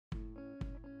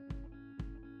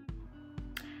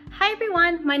Hi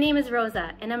everyone, my name is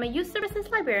Rosa and I'm a Youth Services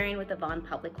Librarian with the Vaughan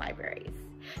Public Libraries.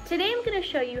 Today I'm going to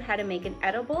show you how to make an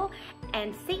edible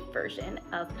and safe version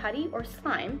of putty or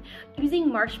slime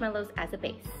using marshmallows as a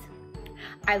base.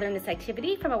 I learned this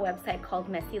activity from a website called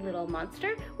Messy Little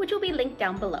Monster, which will be linked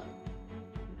down below.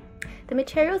 The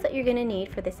materials that you're going to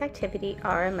need for this activity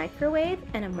are a microwave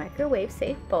and a microwave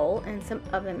safe bowl and some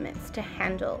oven mitts to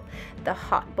handle the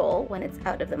hot bowl when it's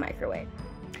out of the microwave.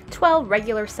 12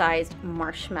 regular sized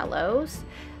marshmallows,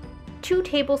 2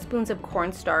 tablespoons of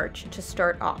cornstarch to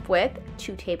start off with,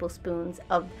 2 tablespoons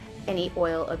of any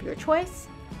oil of your choice,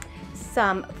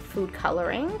 some food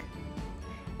coloring,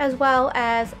 as well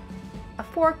as a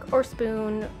fork or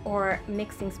spoon or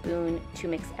mixing spoon to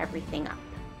mix everything up.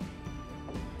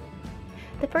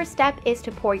 The first step is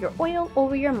to pour your oil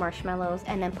over your marshmallows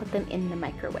and then put them in the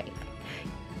microwave.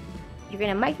 You're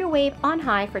going to microwave on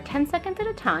high for 10 seconds at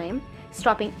a time,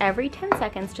 stopping every 10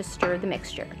 seconds to stir the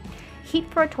mixture. Heat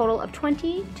for a total of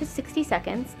 20 to 60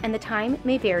 seconds, and the time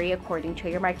may vary according to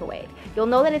your microwave. You'll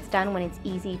know that it's done when it's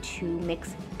easy to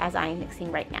mix as I'm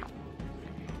mixing right now.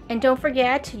 And don't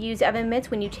forget to use oven mitts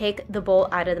when you take the bowl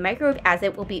out of the microwave, as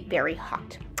it will be very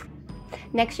hot.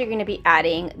 Next, you're going to be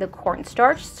adding the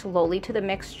cornstarch slowly to the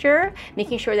mixture,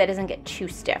 making sure that it doesn't get too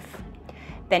stiff.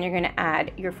 Then you're going to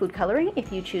add your food coloring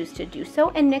if you choose to do so,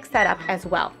 and mix that up as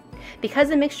well. Because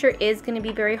the mixture is going to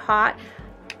be very hot,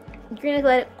 you're going to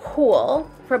let it cool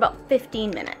for about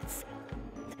 15 minutes.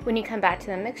 When you come back to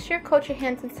the mixture, coat your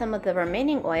hands in some of the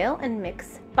remaining oil and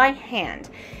mix by hand.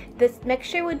 This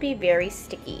mixture would be very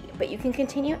sticky, but you can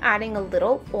continue adding a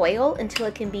little oil until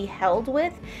it can be held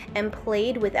with and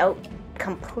played without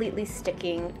completely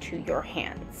sticking to your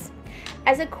hands.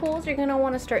 As it cools, you're going to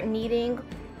want to start kneading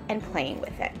and playing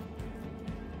with it.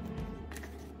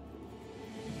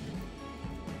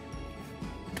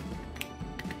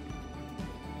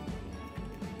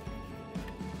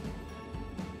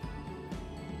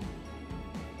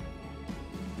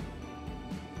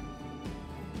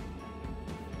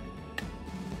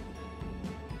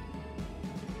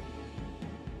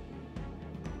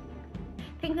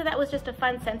 Think that was just a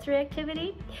fun sensory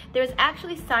activity? There's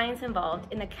actually science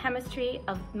involved in the chemistry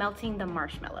of melting the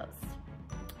marshmallows.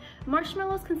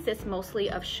 Marshmallows consist mostly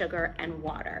of sugar and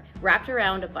water, wrapped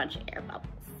around a bunch of air bubbles.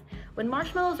 When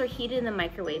marshmallows are heated in the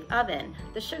microwave oven,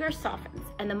 the sugar softens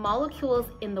and the molecules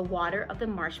in the water of the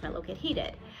marshmallow get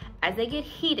heated. As they get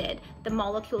heated, the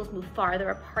molecules move farther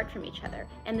apart from each other,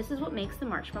 and this is what makes the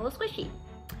marshmallow squishy.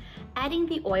 Adding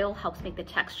the oil helps make the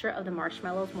texture of the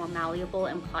marshmallows more malleable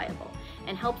and pliable,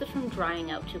 and helps it from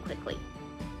drying out too quickly.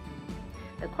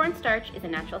 The cornstarch is a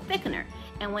natural thickener,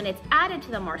 and when it's added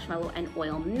to the marshmallow and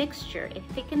oil mixture, it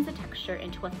thickens the texture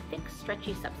into a thick,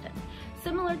 stretchy substance,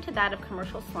 similar to that of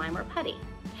commercial slime or putty.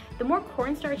 The more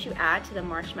cornstarch you add to the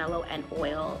marshmallow and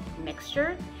oil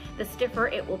mixture, the stiffer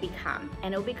it will become,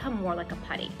 and it will become more like a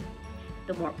putty.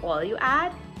 The more oil you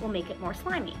add will make it more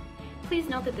slimy. Please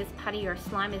note that this putty or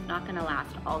slime is not going to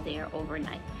last all day or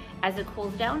overnight. As it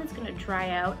cools down, it's going to dry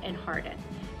out and harden.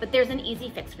 But there's an easy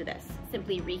fix for this.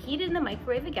 Simply reheat it in the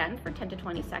microwave again for 10 to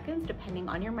 20 seconds, depending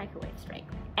on your microwave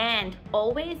strength. And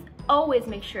always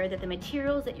make sure that the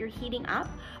materials that you're heating up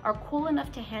are cool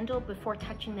enough to handle before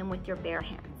touching them with your bare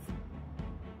hands.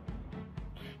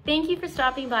 Thank you for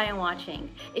stopping by and watching.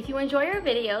 If you enjoy our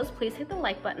videos, please hit the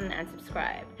like button and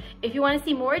subscribe. If you want to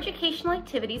see more educational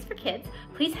activities for kids,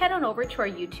 please head on over to our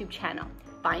YouTube channel.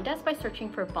 Find us by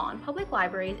searching for Vaughan Public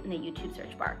Libraries in the YouTube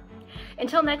search bar.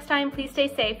 Until next time, please stay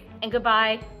safe and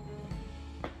goodbye.